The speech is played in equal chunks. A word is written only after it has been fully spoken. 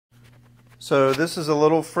So this is a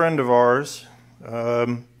little friend of ours.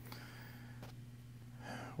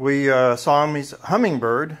 We saw him. He's a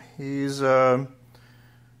hummingbird. He's we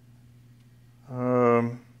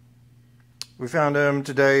found him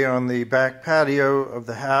today on the back patio of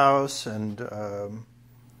the house, and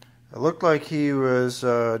it looked like he was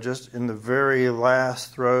just in the very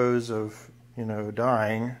last throes of,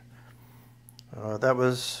 dying. That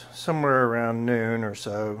was somewhere around noon or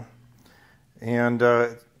so, and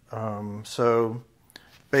so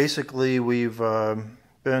basically we've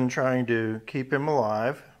been trying to keep him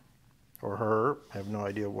alive, or her. I have no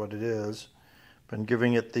idea what it is. Been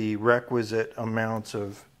giving it the requisite amounts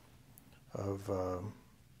of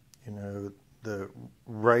the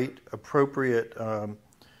right appropriate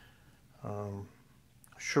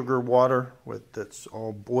sugar water that's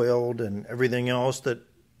all boiled and everything else that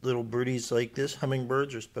little birdies like this,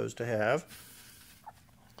 hummingbirds, are supposed to have.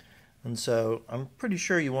 And so I'm pretty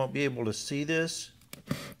sure you won't be able to see this,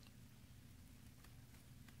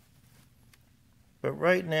 but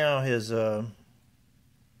right now his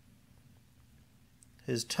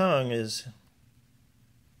tongue is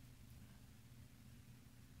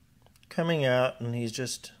coming out, and he's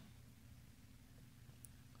just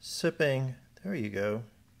sipping. There you go.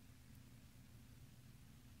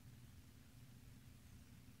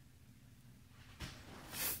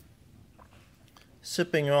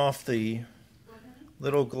 Sipping off the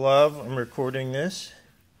little glove. I'm recording this.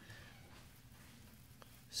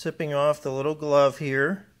 Sipping off the little glove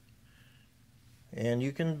here, and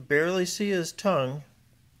you can barely see his tongue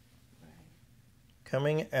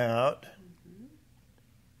coming out.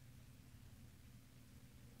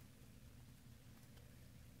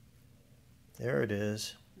 There it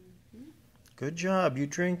is. Good job. You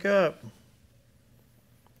drink up.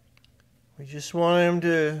 We just want him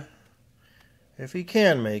to, if he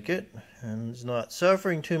can make it and is not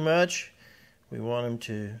suffering too much, we want him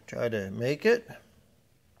to try to make it.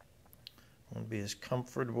 Want to be as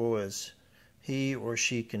comfortable as he or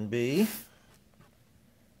she can be.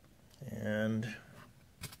 And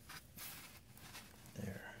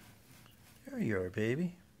there you are,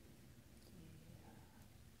 baby.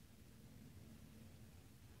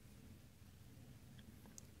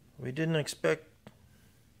 We didn't expect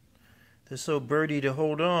this little birdie to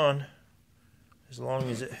hold on as long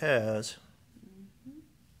as it has.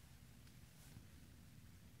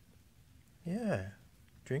 Yeah,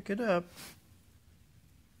 drink it up.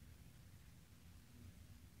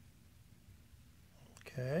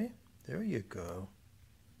 Okay, there you go.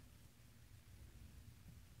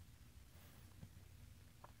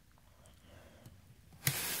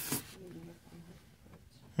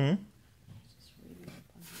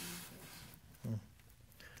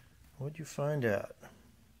 What'd you find out?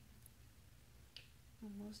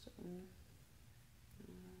 Well, most of them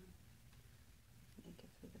make it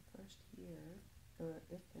through the first year, or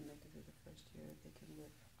if they make it through the first year, they can live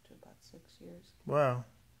up to about 6 years. Wow.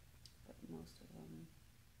 But most of them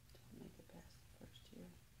don't make it past the first year.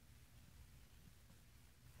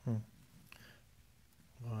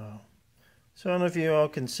 Wow. So I don't know if you all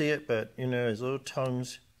can see it, but his little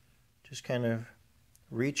tongue's just kind of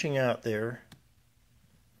reaching out there.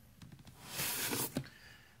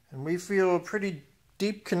 And we feel a pretty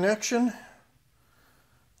deep connection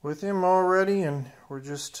with him already, and we're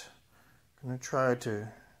just going to try to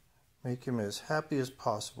make him as happy as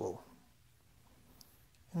possible.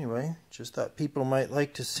 Anyway, just thought people might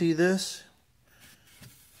like to see this.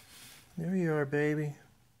 There you are, baby.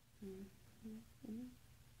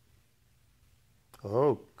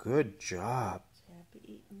 Oh, good job. Happy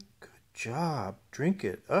eating. Good job. Drink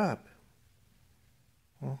it up.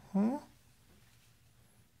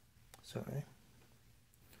 Sorry.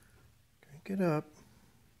 Drink it up.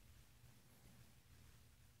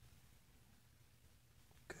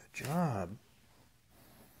 Good job.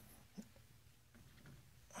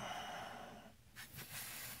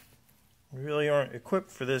 We really aren't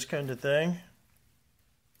equipped for this kind of thing.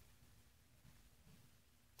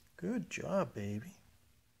 Good job, baby.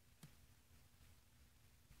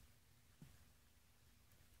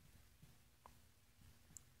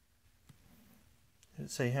 Did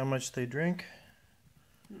it say how much they drink?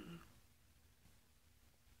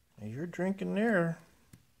 You're drinking there.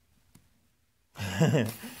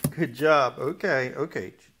 Good job. Okay.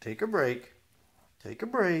 Take a break. Take a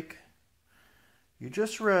break. You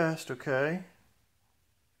just rest, okay?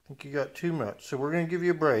 I think you got too much, so we're going to give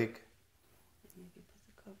you a break.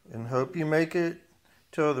 And hope you make it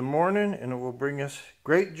till the morning, and it will bring us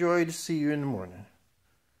great joy to see you in the morning.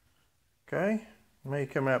 Okay? May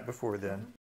come out before then.